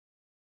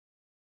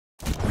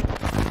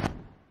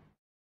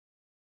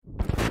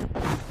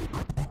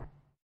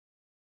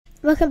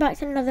Welcome back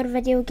to another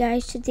video,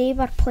 guys. Today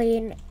we're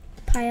playing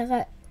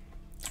Pilot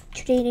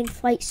Training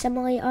Flight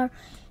Simulator,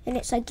 and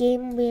it's a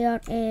game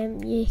where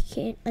you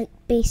can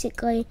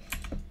basically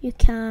you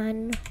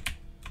can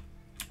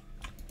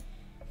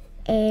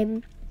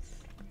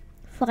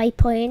fly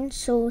planes.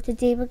 So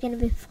today we're going to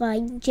be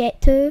flying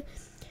Jet 2,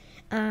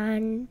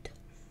 and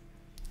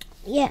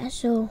yeah,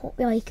 so hope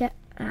you like it,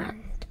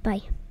 and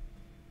bye.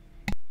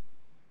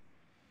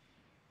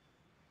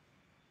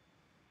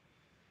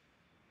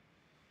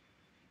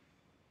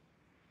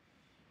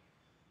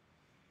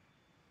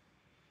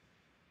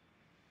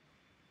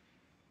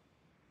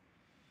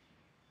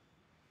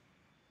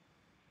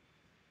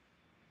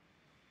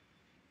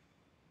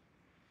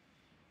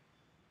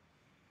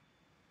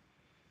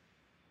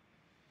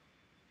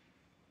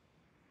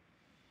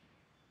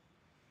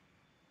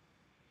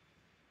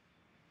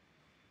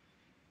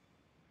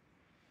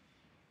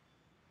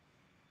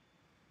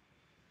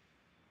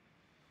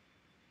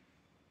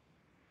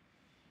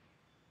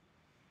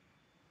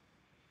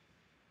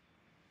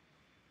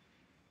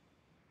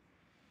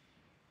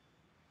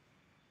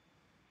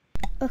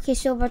 Okay,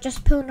 so we're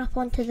just pulling up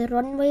onto the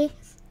runway,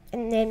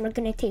 and then we're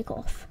going to take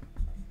off.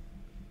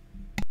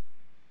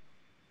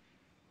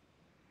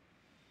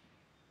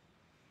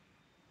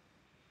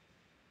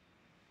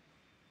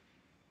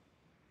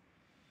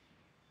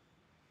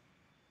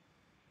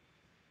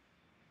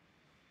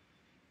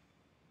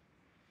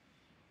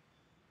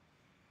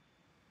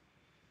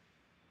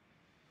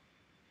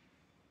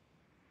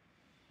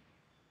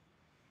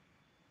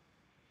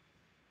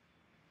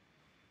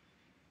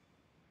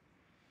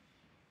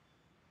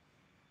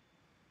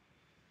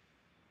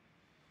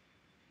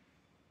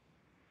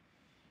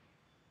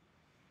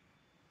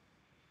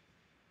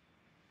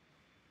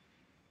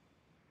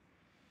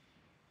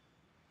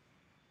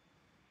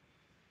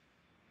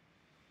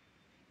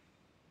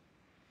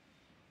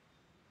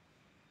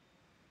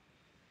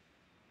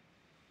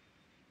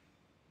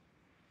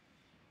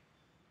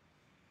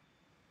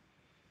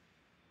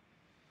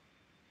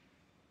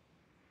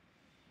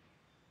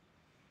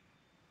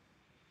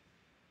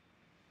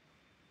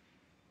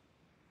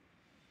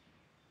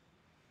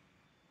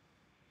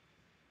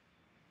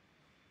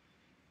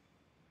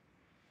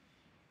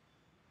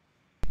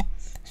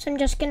 So I'm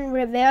just going to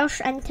reverse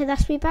into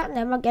this wee bit, and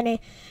then we're going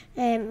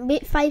to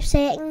wait 5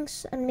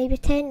 seconds and maybe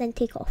 10, then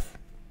take off.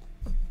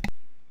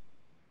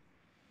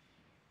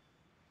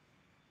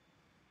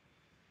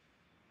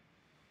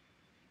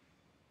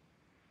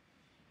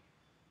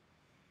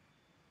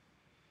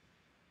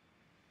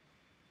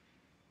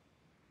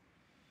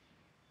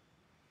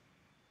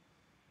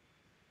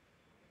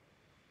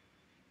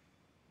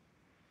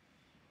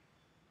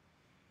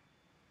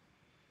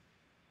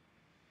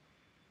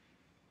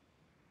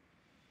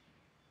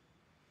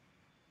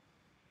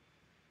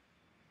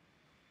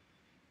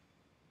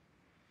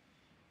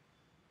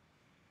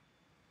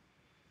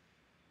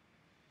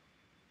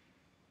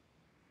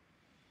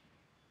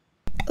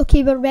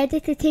 Okay, we're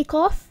ready to take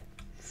off.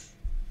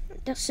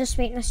 Let's just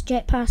wait this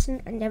jet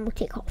passing, and then we'll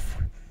take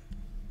off.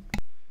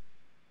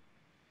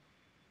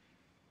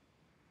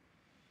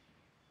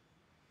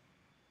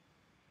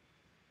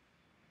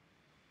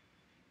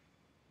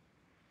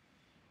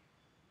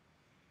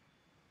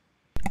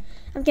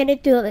 I'm going to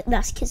do it like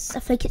this because I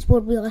think it's more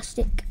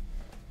realistic.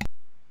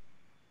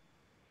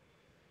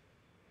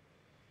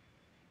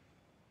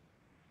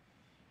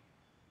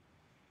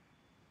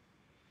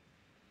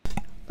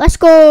 Let's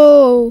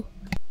go!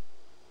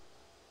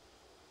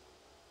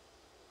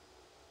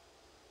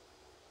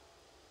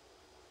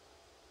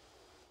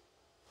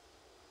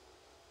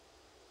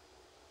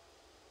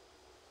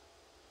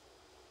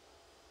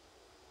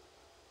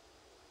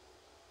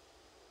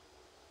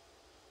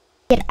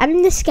 We're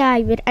in the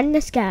sky, we're in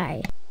the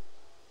sky.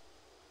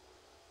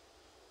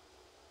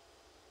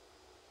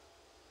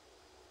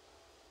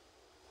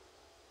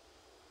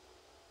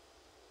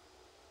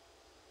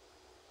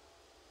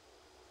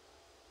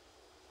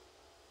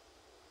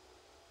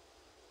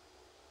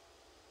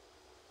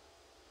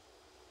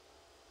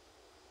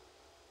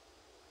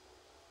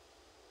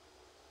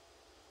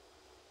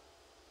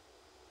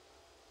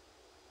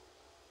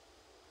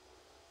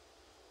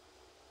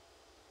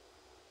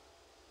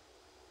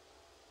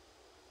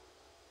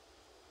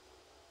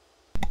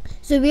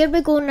 So where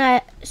we're going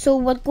at, so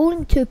we're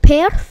going to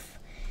Perth.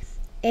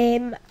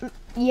 Yeah,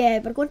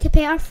 we're going to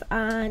Perth,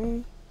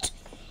 and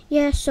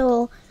yeah,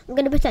 so I'm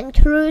going to put it in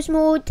cruise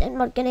mode, and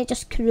we're going to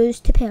just cruise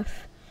to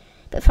Perth.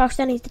 But first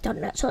I need to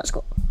turn it, so let's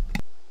go.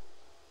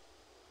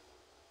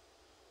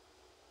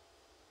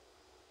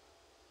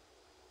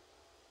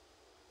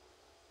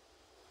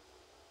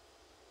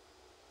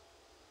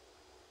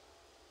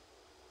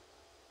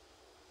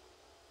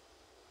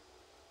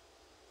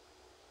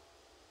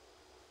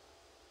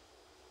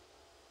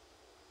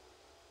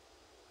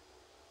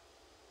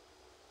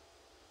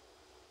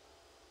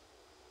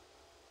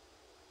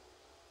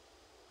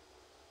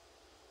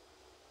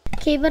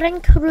 Okay, we're in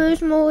cruise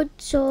mode,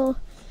 so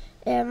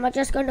we're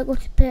just going to go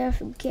to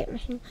Perth and get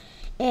mission.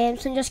 So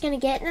I'm just going to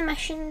get the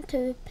mission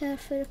to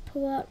Perth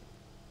Airport,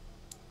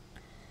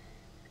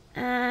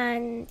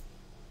 and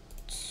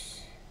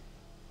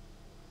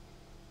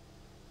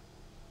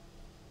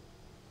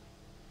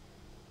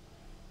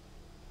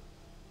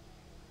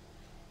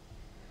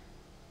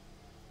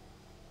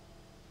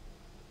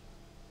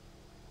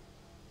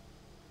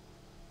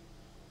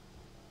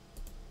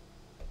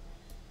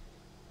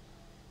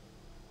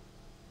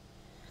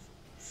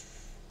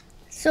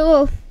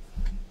So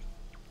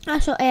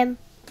that's what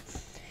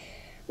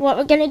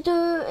we're gonna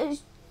do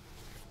is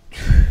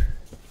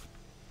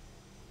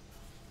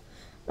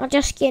we're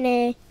just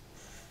gonna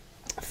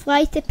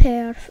fly to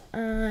Perth,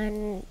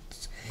 and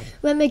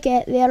when we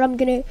get there I'm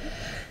gonna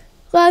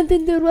land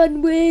in the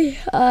runway,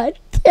 and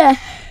yeah.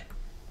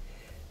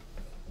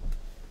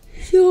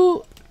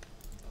 So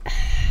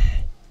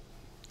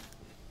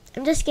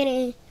I'm just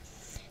gonna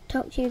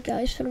talk to you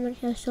guys for a minute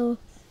here. So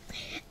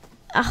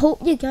I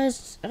hope you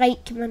guys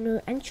like my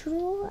new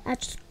intro. I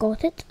just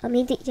got it. I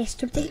made it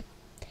yesterday.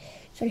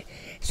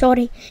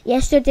 Sorry.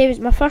 Yesterday was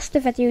my first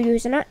video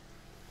using it.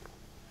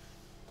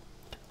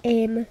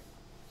 And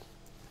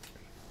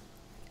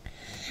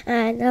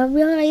I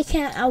really like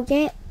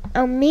it.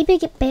 I'll maybe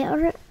get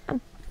better.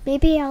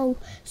 Maybe I'll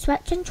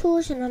switch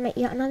intros and I might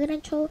get another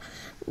intro.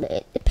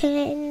 It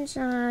depends.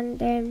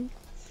 And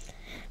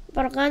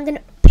we're landing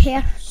at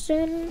Perth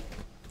soon.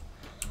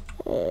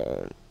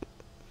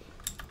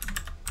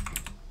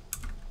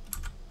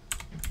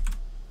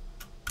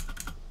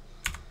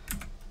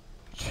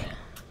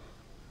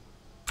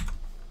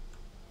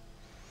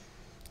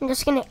 I'm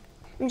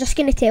just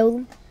gonna tell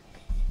them.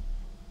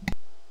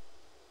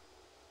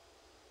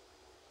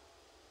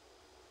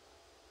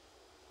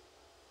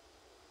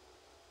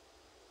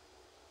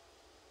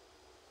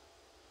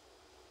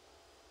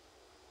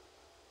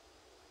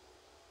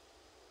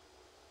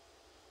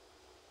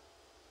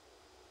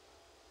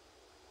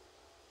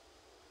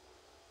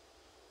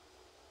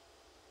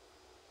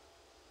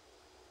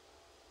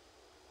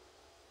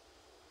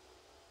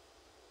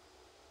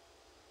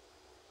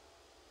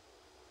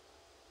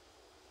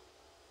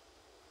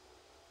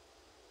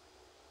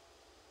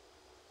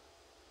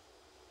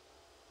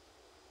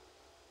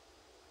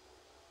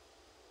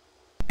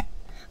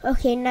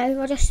 Okay, now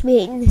we're just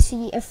waiting to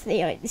see if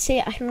they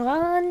say I can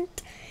land,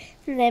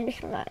 and then we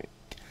can land.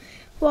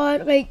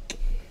 But we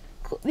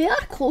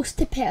are close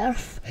to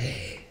Perth,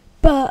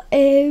 but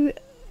I'm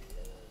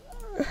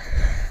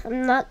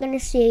not gonna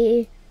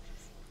say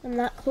I'm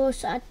that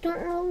close. I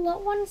don't know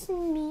what one's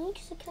me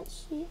because I can't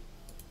see.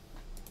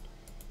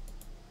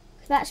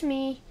 That's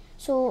me.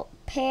 So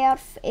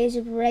Perth is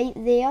right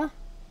there.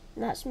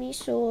 That's me.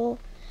 So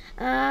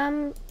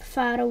I'm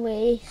far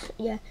away.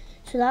 Yeah.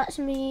 So that's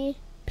me.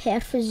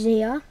 Perth is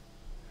there.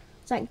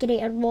 Is that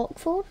Greater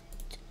Rockford?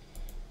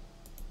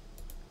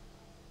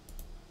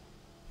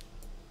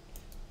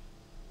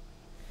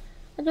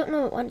 I don't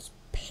know what one's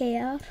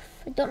Perth.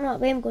 I don't know what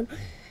way I'm going.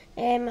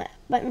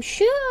 But I'm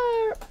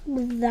sure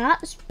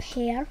that's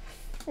Perth.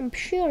 I'm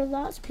sure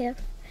that's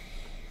Perth.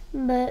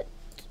 But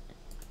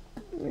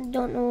I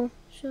don't know.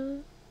 So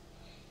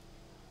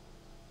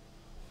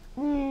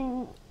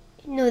no,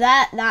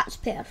 that's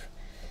Perth.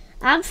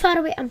 I'm far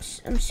away. I'm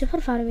super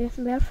far away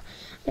from Perth.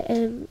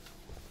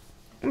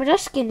 We're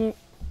just gonna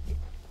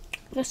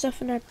do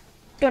stuff, and I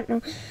don't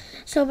know.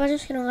 So we're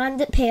just gonna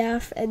land at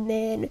Perth, and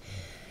then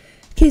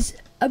because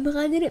I'm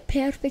landing at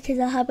Perth because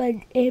I have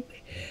a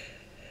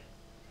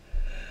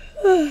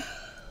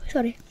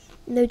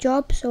no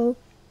job. So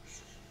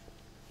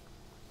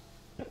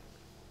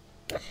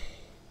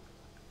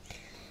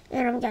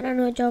and I'm getting a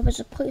new job as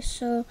a police.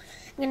 So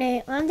I'm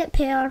gonna land at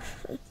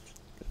Perth,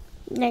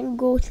 and then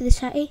go to the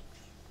city.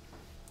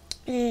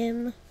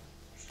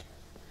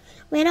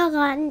 When I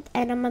land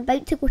and I'm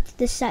about to go to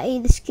the city,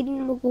 the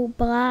screen will go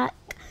black.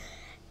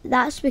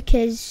 That's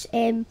because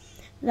that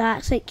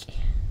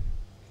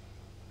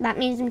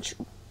means I'm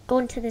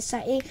going to the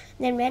city. And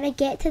then when I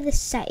get to the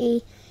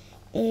city,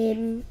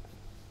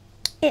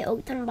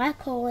 it'll turn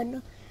back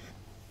on,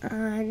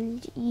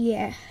 and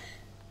yeah.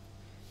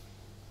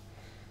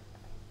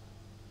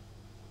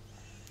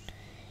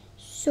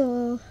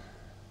 So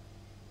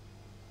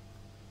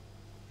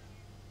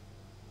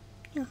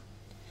yeah,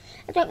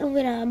 I don't know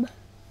where I am.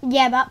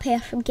 Yeah, about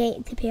Perth. I'm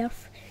getting to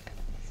Perth.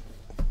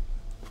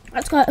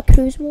 Let's go to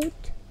cruise mode.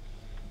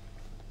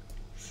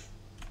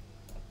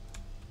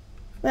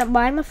 Wait,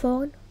 why my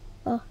phone?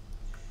 Oh.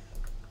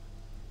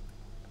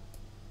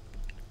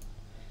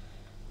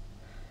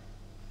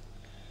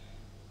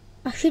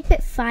 I should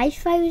put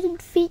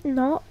 5,000 feet,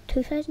 not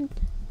 2,000.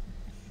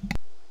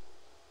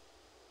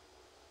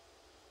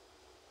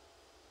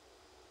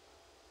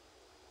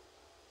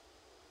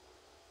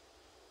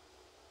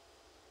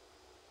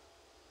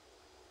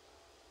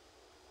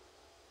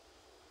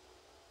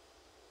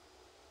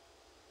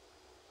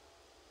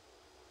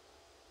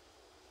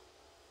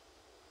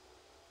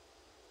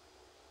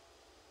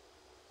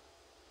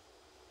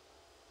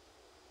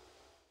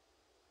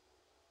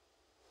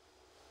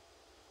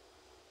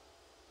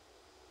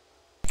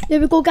 There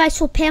we go, guys.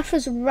 So Perth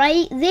is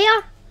right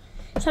there.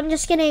 So I'm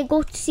just gonna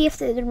go to see if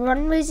the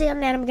runway's there,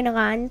 and then I'm gonna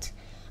land.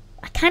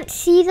 I can't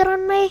see the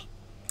runway.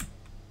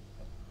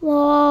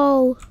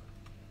 Whoa.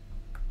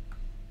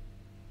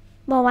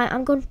 Whoa,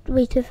 I'm going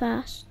way too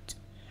fast.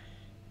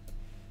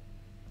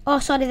 Oh,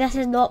 sorry, this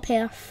is not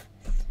Perth.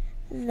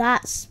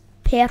 That's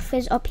Perth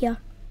is up here.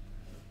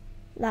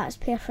 That's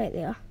Perth right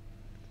there.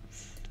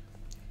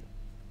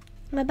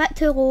 I'm a bit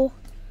too low.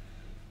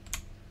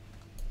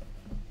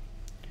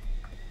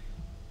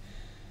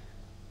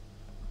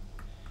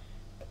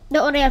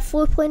 Not only I've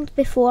floorplaned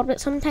before,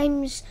 but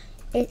sometimes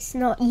it's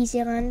not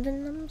easy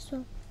landing them,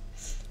 so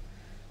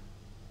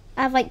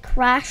I've like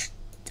crashed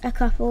a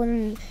couple,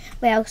 and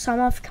well, some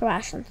have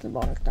crashed into the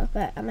wrong stuff,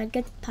 but I'm a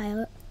good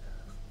pilot.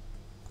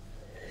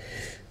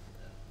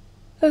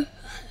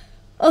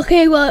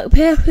 Okay, well,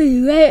 Perth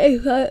is right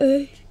in front of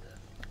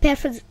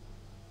us.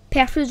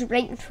 Perth is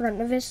right in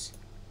front of us.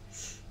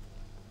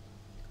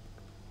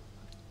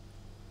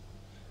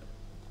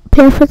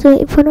 Perth is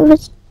right in front of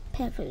us.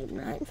 Perth is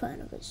right in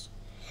front of us.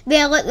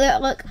 There,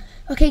 look.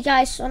 Okay,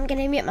 guys, so I'm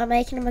gonna mute my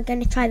mic and we're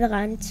gonna try the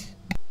land.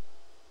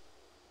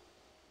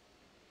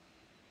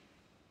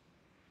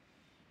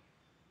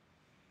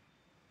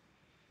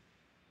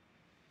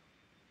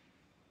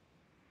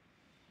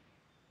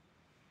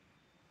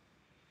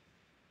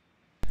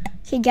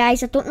 Okay,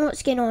 guys, I don't know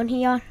what's going on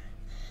here.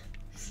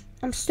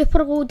 I'm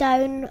super low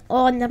down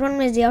on the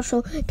runway there,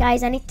 so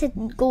guys, I need to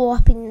go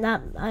up in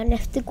that. I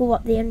have to go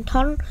up there and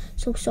turn.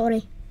 So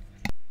sorry.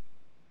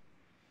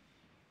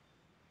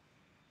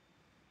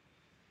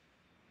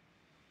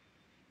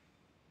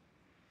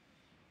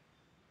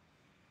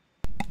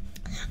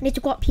 I need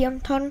to go up here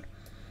and turn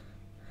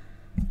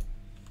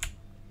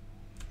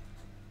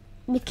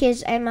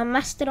because I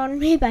missed the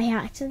runway by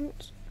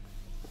accident.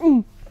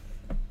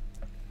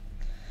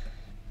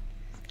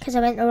 Because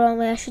I went the wrong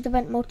way. I should have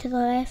went more to the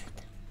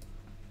left.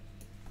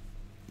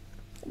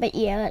 But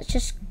yeah, let's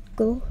just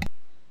go.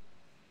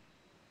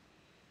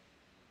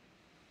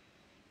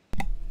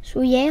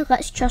 So yeah,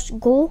 let's just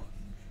go.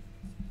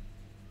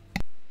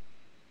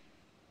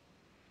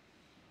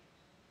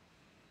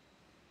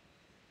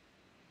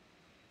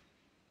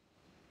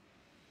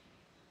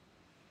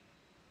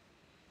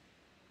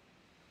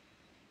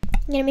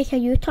 I'm gonna make a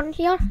U-turn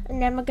here,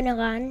 and then we're gonna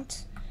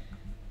land.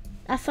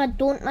 If I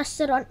don't miss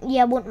the run,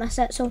 yeah, I won't miss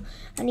it. So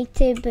I need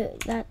to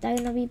put that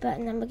down a wee bit,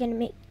 and then we're gonna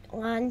make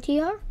land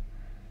here.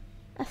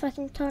 If I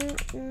can turn,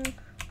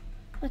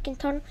 I can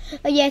turn.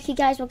 But yeah, okay,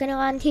 guys, we're gonna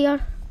land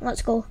here.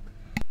 Let's go.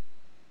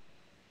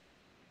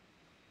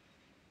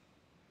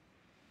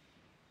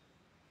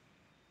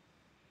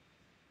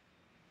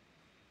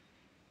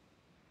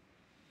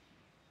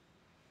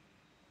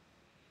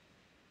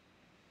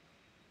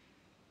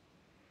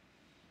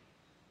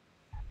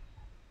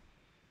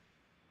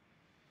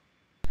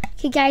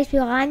 Okay, guys, we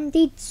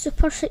landed.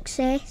 Super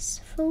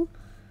successful.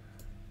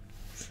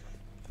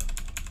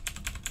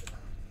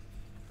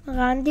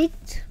 Landed.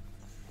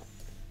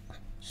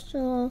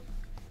 So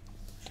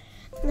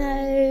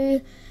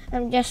now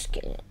I'm just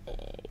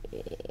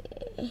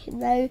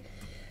now.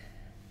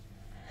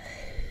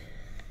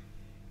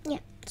 Yeah.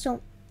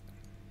 So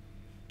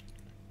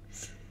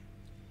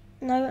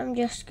now I'm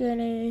just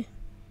gonna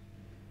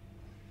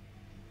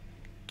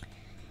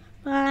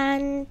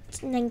land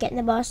and then get in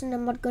the bus, and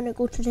then we're gonna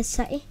go to the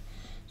city.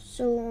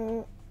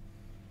 So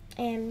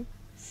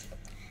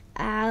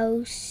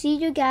I'll see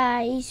you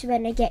guys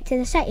when I get to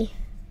the city.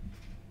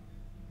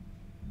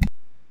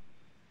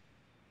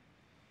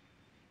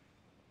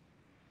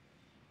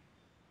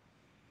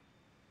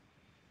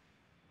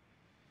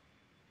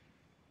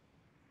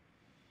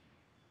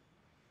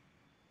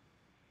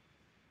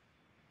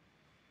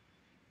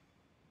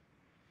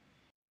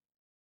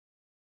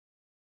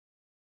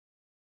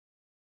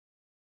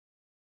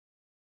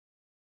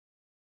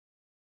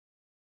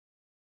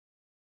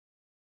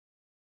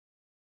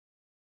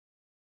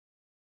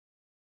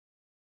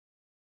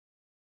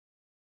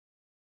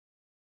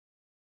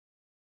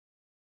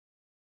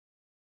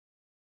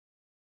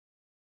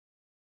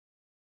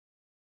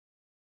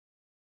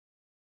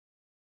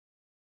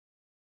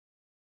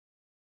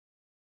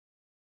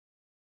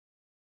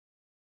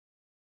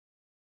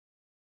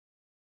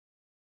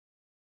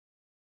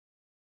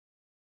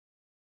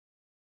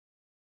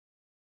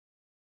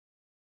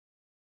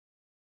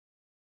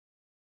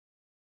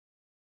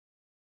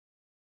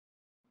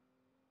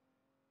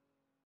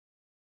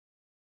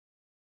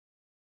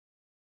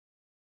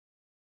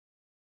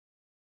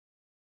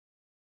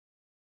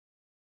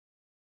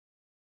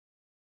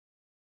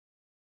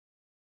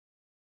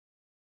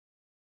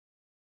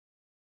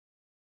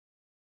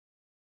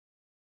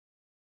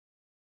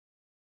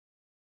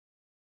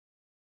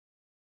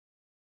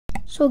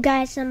 So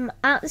guys, I'm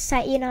at the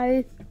city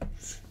now,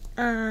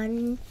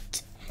 and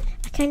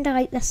I kind of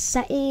like this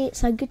city.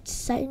 It's a good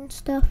city and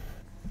stuff.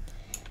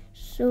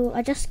 So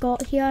I just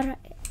got here.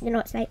 You know,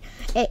 it's like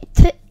it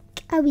took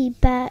a wee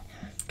bit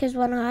because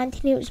when I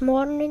landed here it was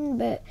morning,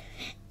 but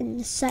in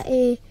the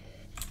city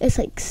it's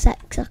like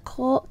 6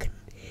 o'clock.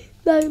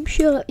 Now I'm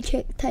sure let me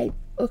check the time.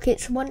 Okay,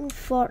 it's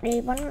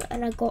 1:41,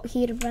 and I got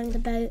here around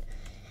about.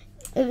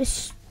 It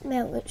was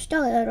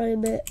still early,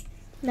 but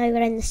now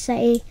we're in the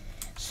city.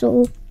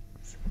 So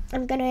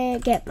I'm gonna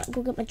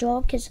go get my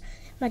job, because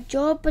my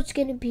job was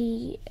gonna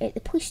be at the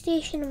police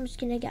station. I was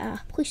gonna get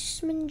a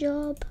policeman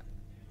job.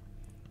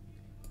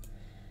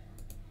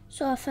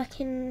 So if I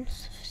can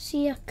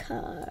see a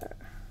car,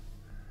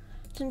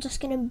 so I'm just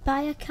gonna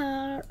buy a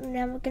car, and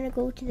then we're gonna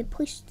go to the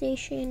police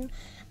station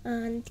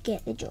and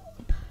get the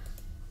job.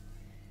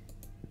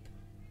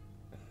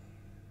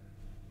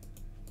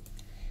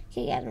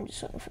 Okay, yeah, I'm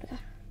just waiting for the car.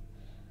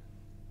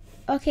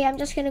 Okay, I'm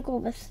just gonna go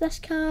with this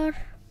car.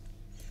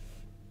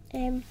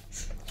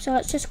 So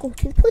let's just go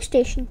to the police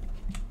station.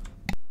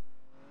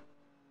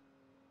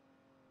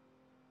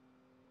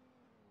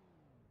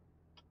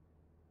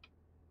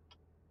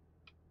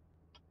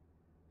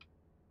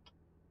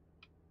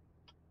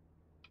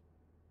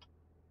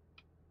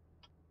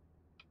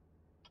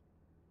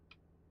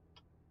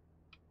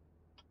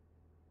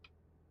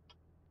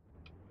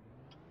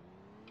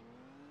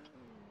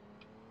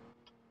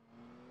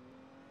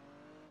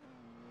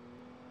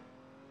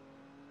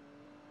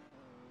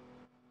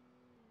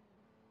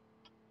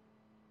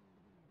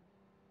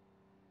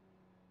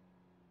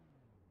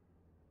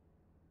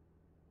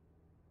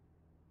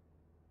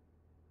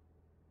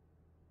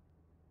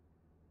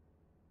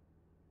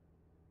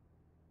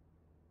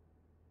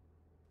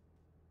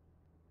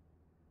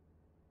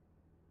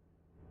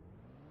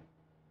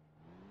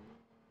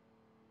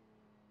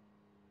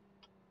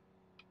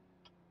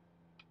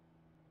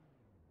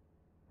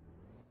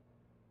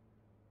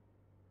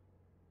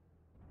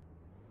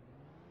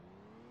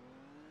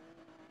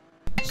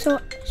 So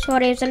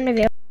sorry, I was in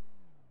reverse.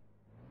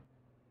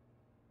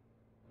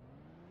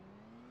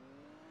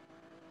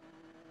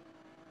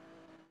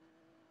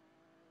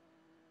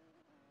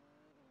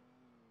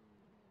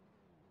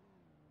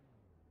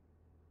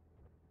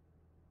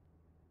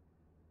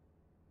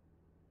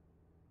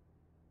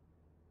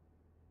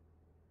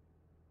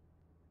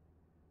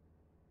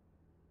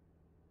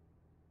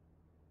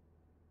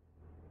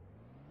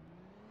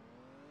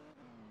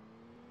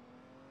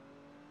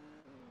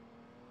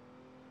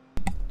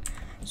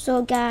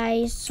 So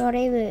guys,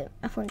 sorry,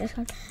 my phone just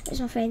cut.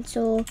 It's my friend.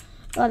 So,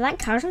 oh, that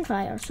car's on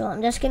fire. So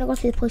I'm just gonna go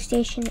to the police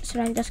station. It's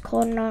around this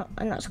corner,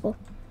 and let's go.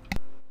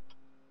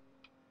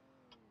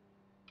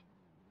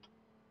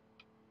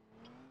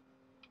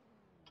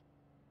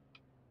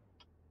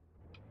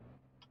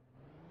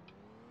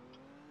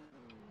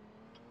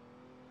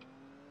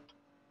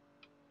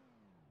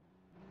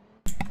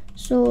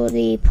 So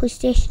the police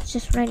station's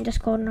just around this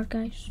corner,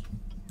 guys.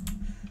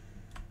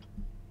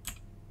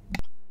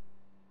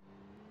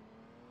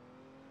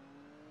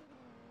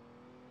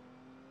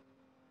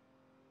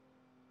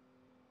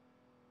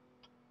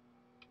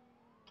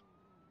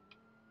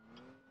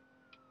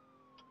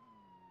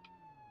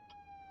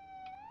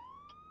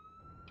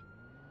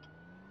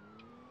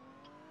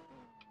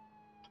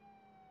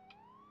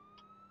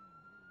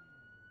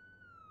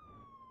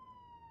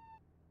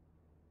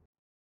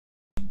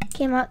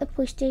 Came out the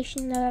police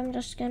station. Now I'm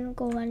just gonna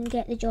go and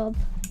get the job.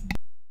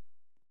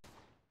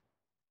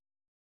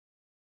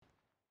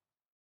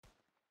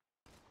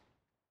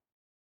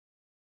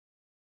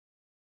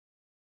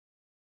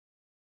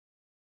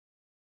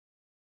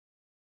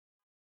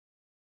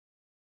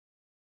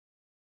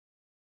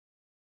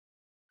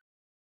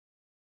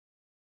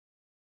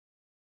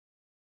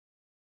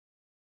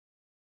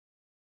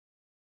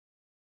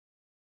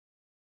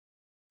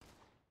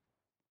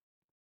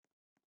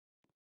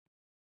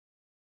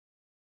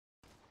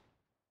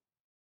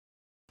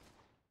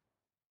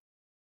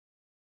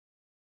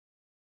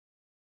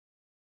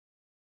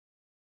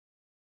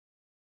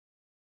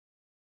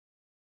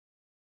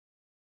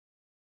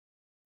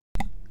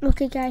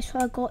 Okay guys, so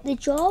I got the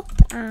job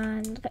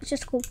and let's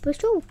just go for the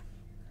show.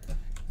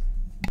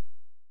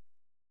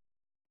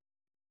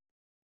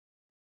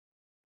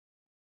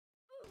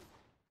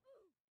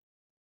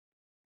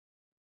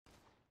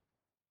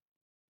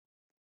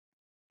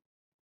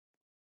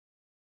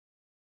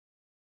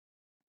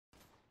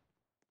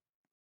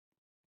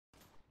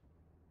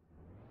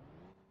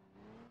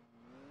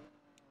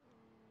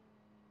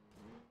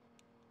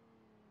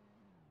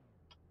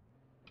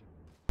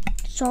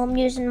 So I'm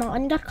using my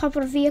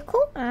undercover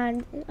vehicle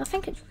and I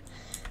think it's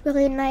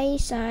really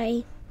nice.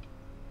 I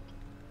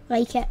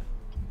like it.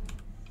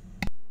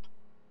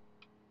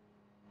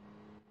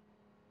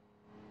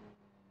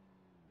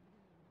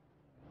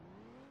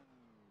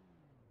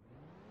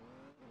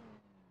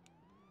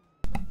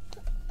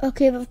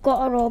 Okay, we've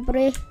got a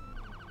robbery.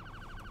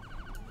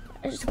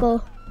 Let's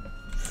go.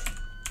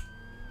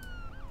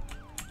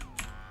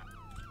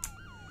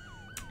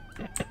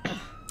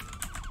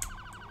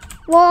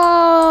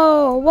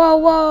 Whoa, whoa,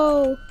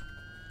 whoa.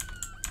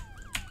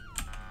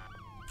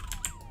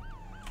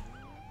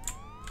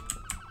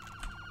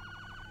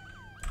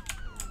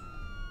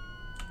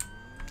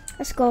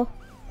 Let's go.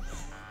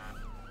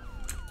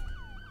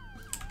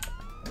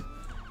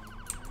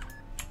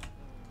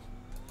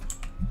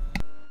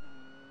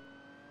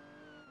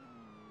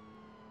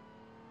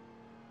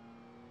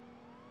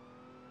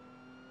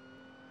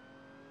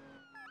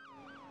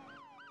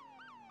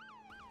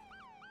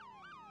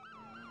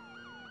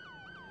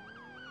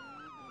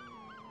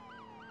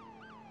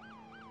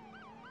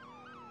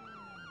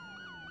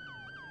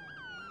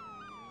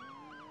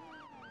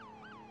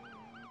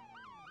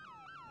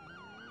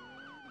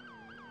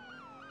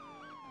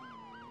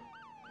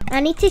 I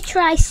need to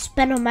try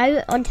spin them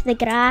out onto the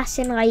grass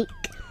and like,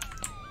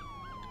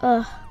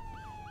 ugh.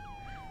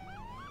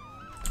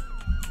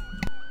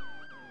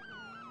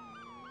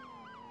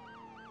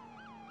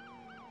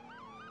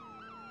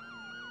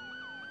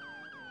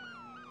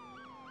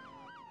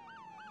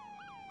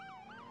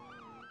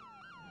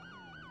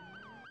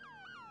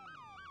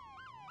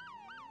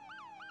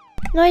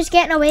 No, he's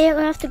getting away.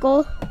 We have to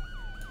go.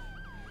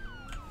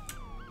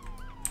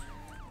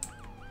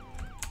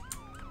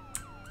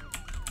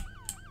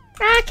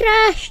 I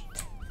crashed.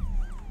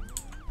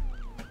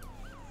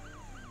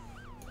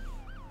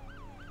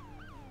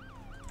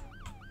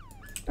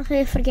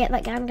 Okay, forget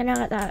that guy. I'm gonna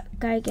let that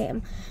guy get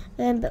him.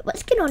 But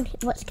what's going on?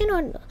 What's going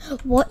on?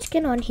 What's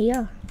going on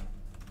here?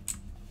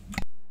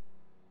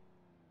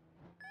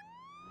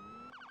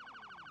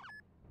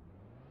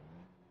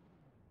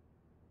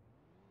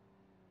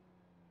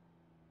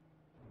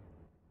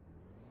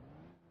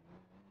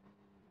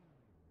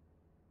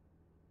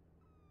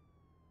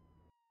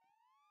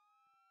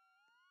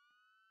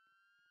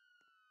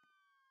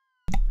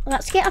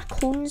 Let's get our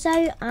cones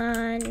out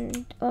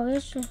and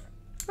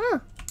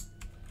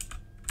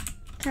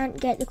can't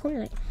get the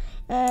cones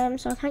out.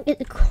 So I can't get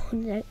the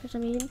cones out for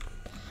some reason.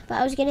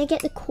 But I was gonna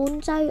get the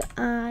cones out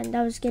and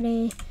I was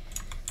gonna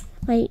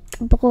like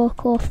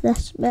block off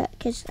this bit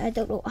because I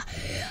don't know what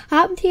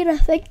happened here. I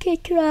think I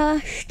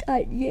crashed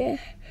and yeah.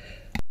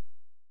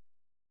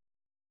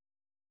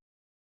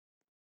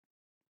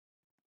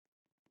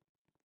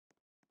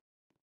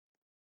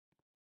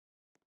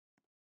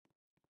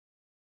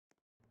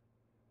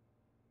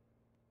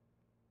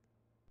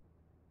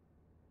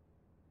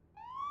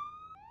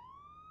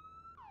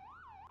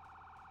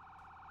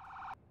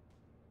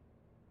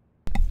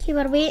 Okay,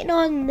 we're waiting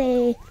on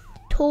the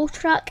tow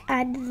truck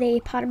and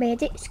the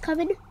paramedics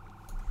coming.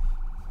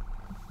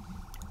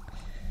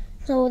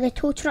 So the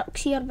tow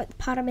truck's here, but the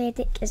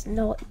paramedic is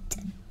not.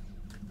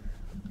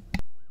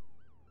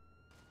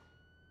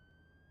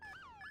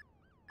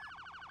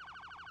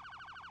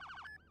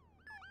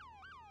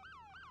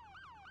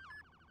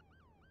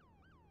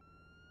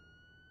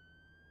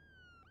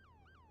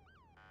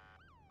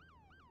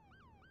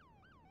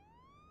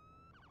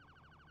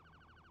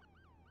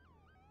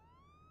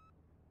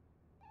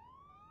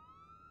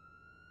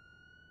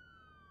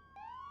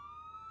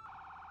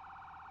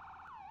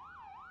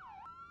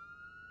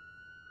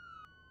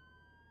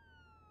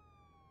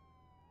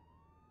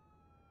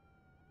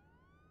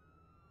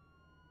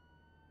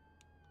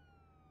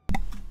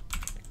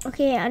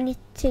 Okay, I need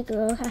to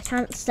go. I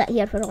can't sit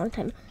here for a long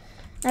time.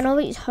 I know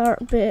it's hurt,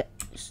 but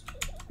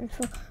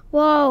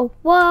whoa,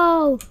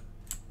 whoa!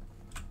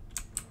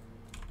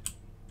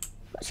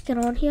 What's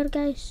going on here,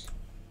 guys?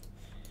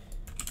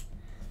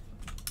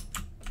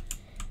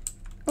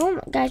 Oh,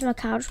 guys, my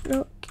car's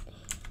broke.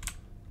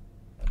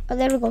 Oh,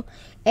 there we go.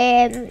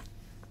 I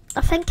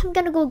think I'm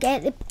gonna go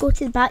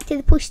to the back to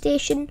the police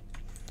station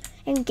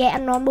and get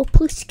a normal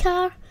police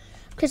car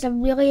because I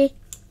really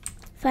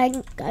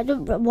think I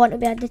don't want to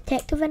be a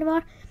detective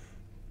anymore.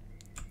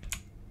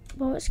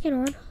 Well, what's going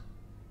on?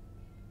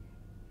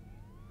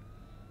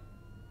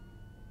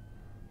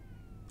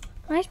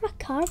 Why is my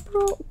car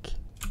broke?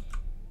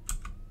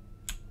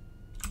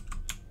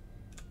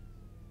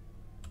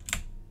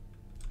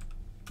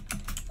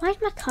 Why is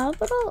my car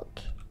broke?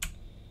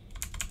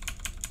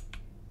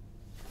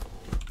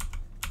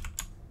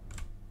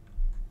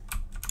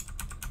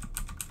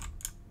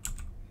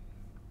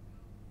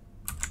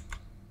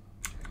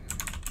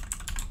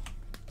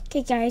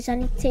 Okay guys, I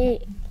need to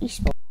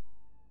respawn.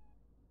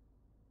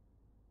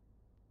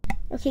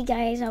 Okay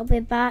guys, I'll be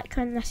back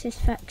when this is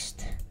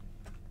fixed.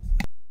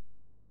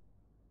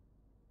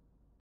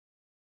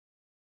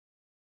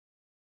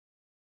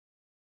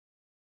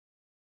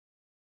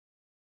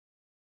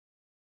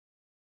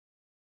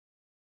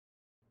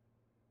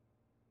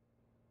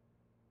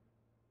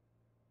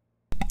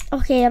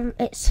 Okay,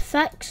 it's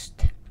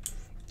fixed.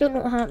 Don't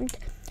know what happened,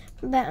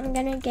 but I'm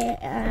gonna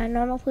get a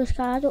normal police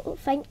car. I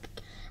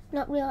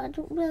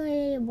don't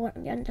really want to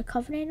be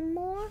undercover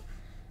anymore.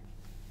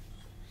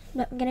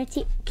 But I'm gonna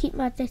keep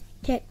my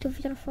detective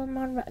uniform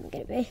on, but I'm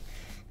gonna be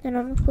the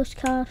normal police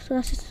car. So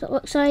this is what it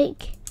looks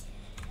like.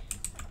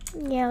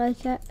 Yeah, I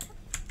like it.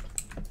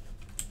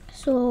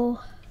 So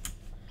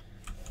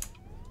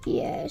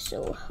yeah,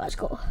 so let's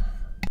go.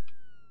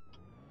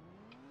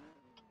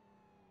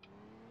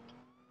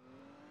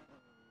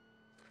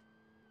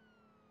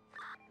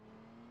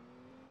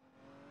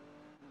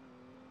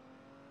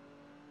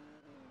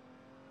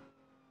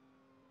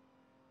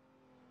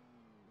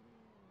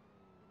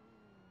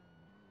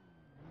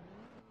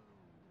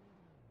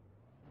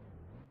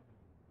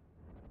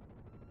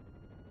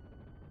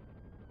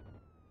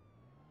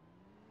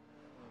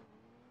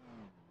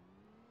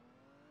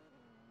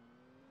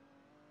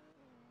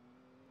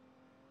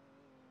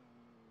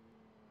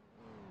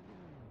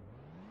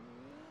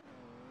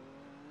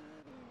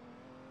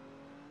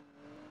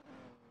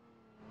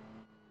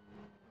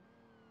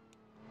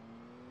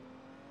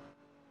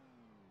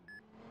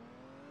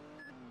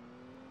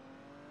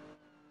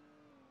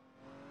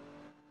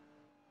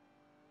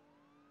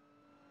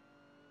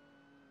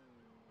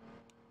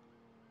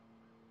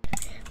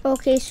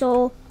 Okay,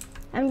 so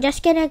I'm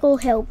just gonna go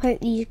help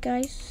out these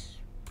guys.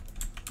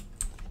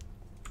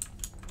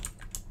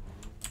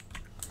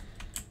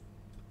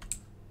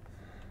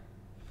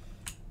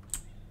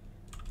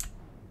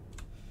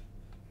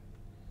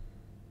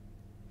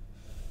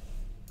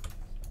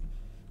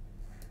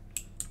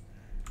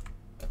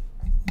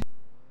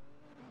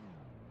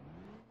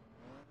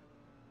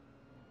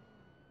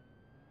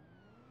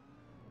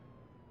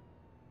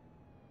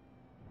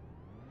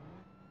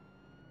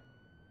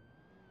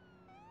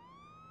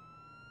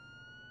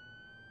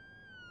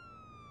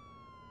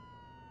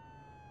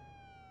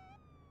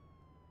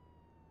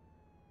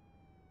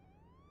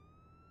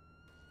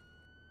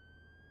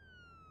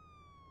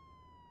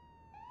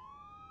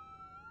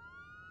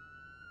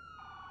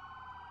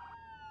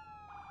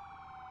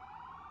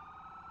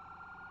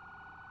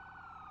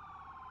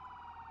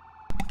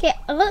 Okay,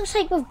 it looks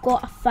like we've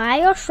got a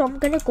fire, so I'm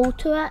gonna go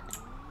to it.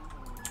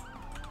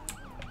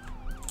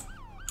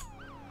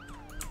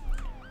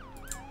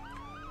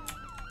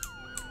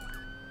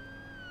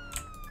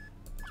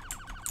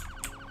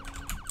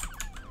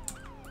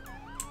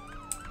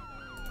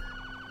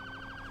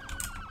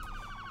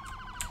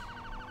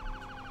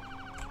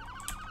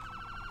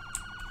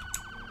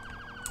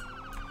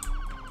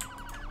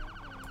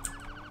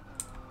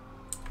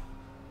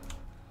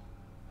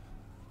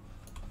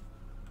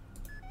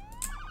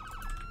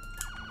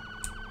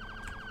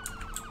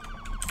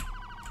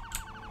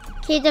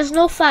 Okay, there's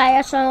no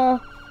fire, so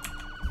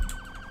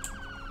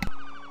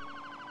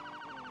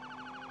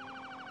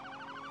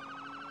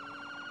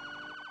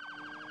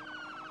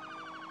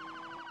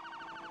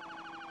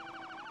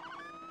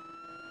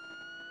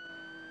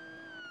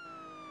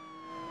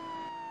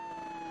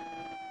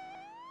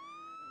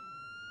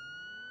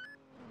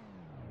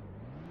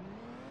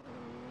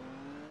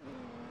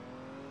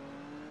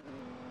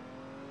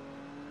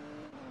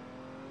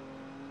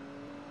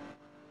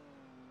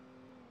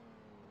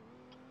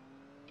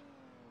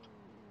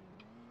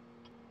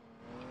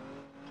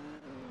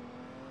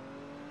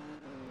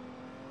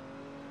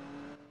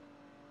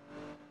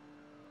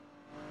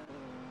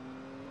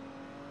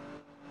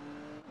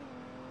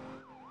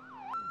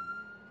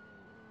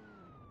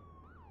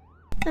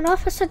an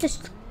officer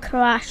just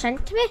crashed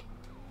into me.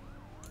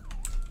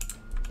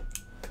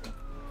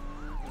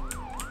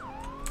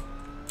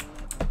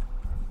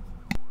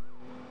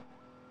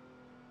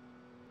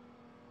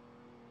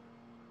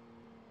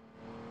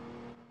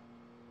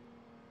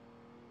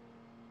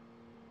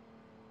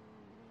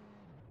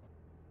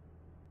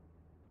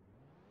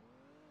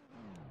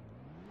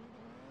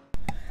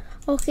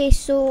 Okay,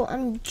 so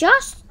I'm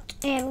just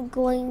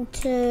going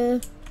to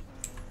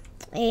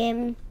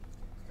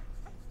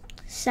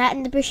sit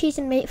in the bushes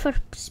and wait for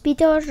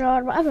speeders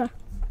or whatever.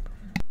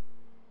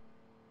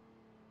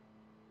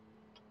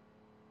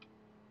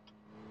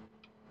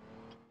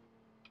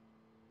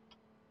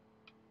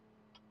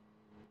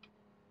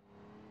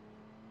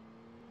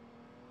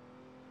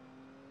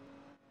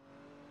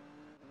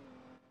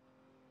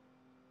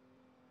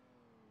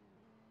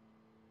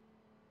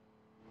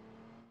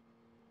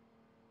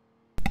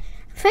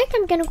 I think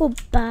I'm gonna go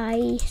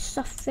buy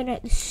something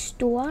at the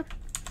store.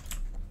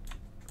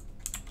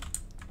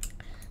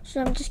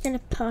 So I'm just gonna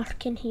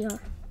park in here.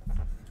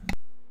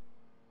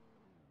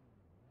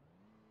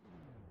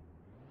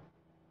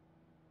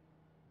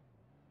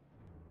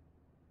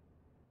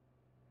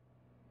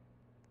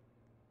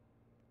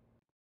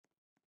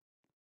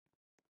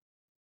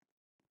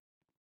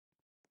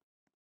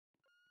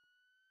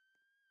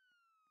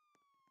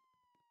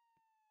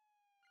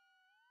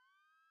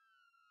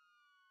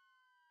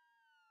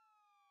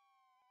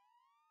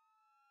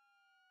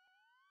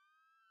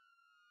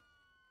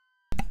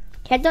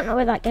 Okay, I don't know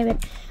where that guy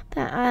went,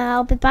 but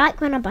I'll be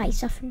back when I buy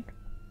something.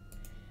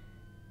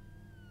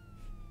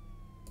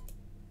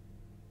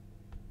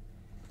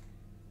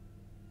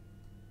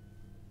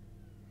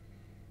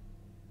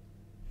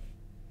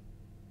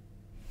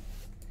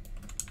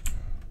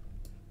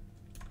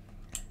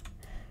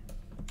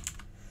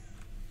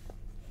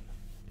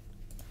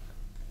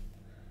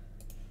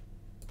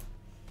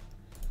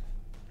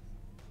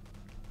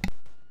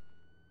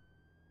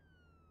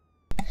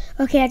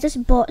 Okay, I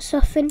just bought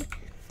something,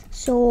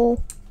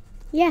 so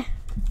yeah.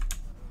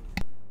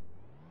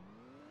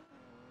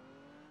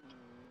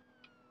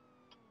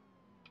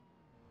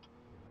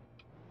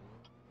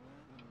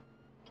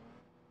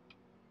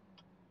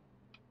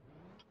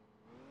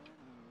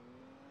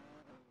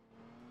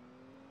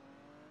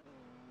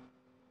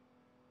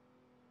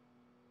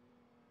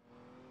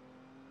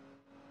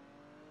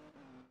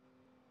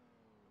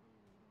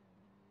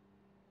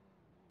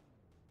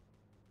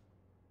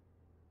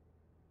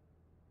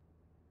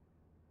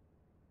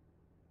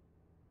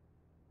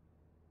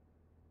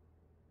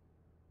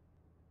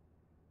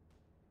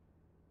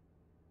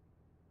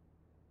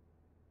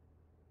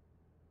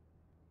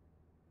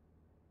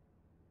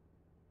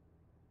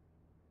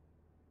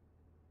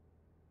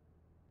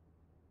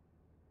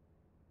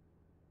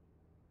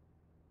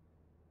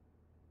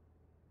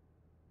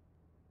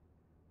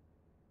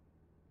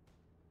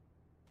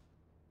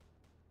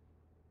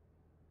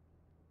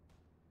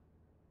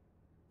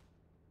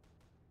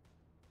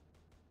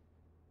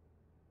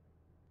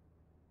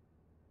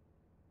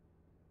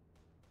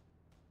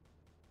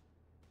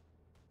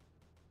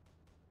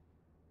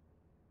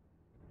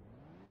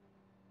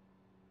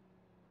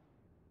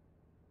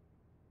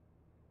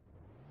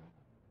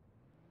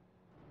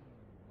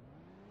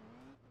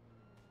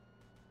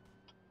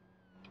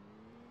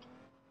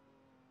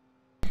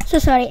 So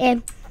sorry,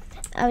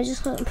 I was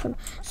just looking for.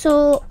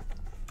 So,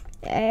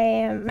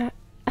 I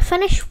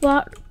finished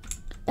work.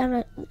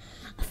 I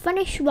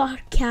finished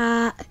work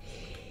at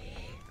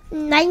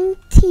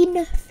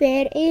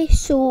 19:30.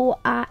 So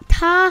at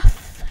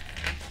half.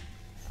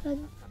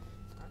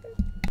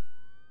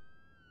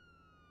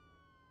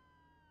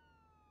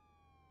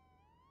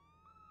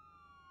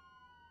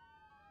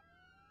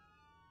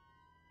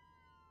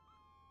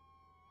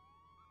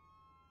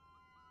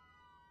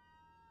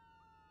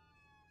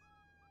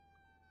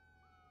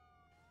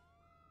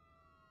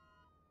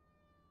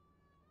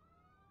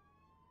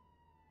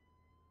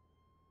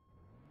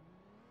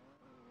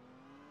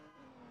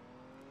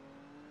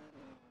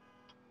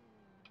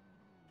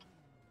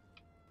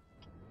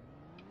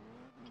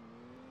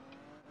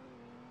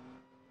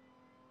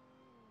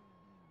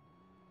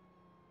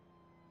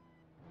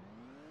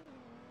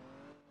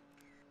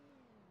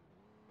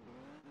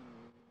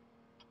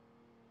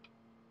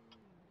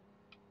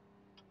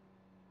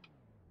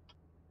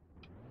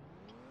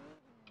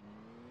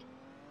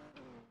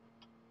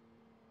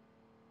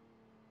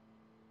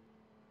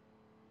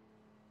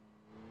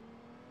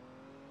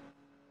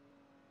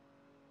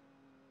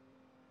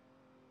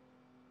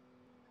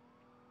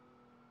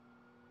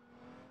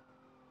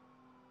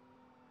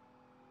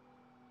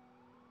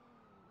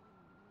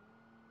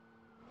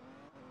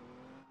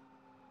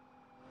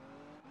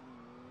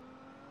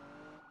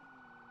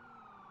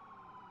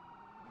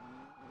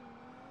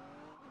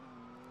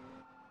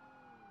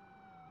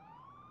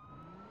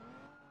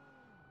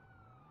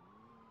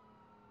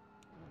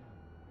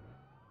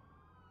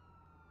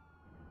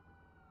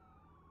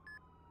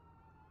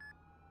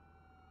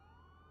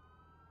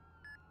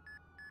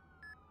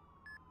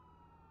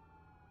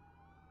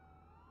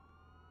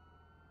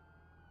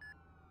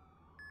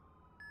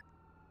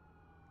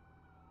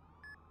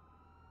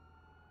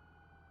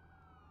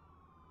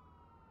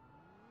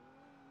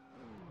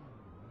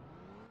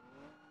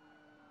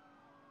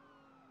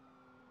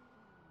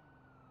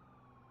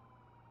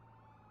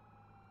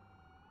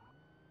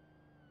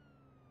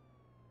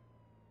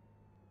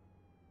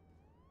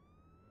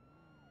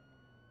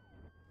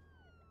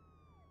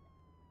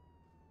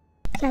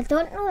 I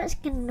don't know what's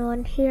going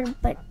on here,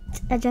 but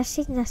I just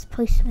seen this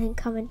policeman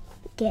come and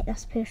get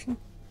this person.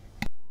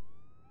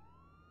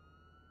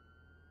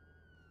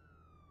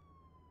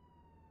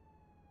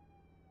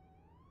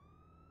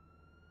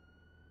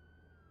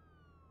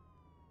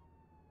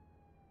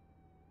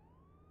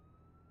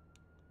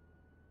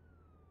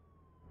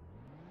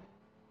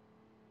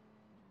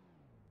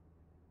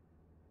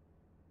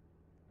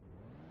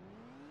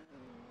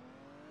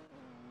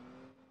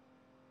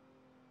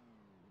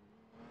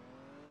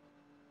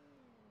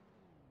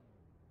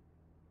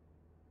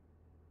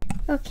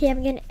 Okay,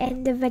 I'm going to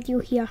end the video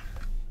here.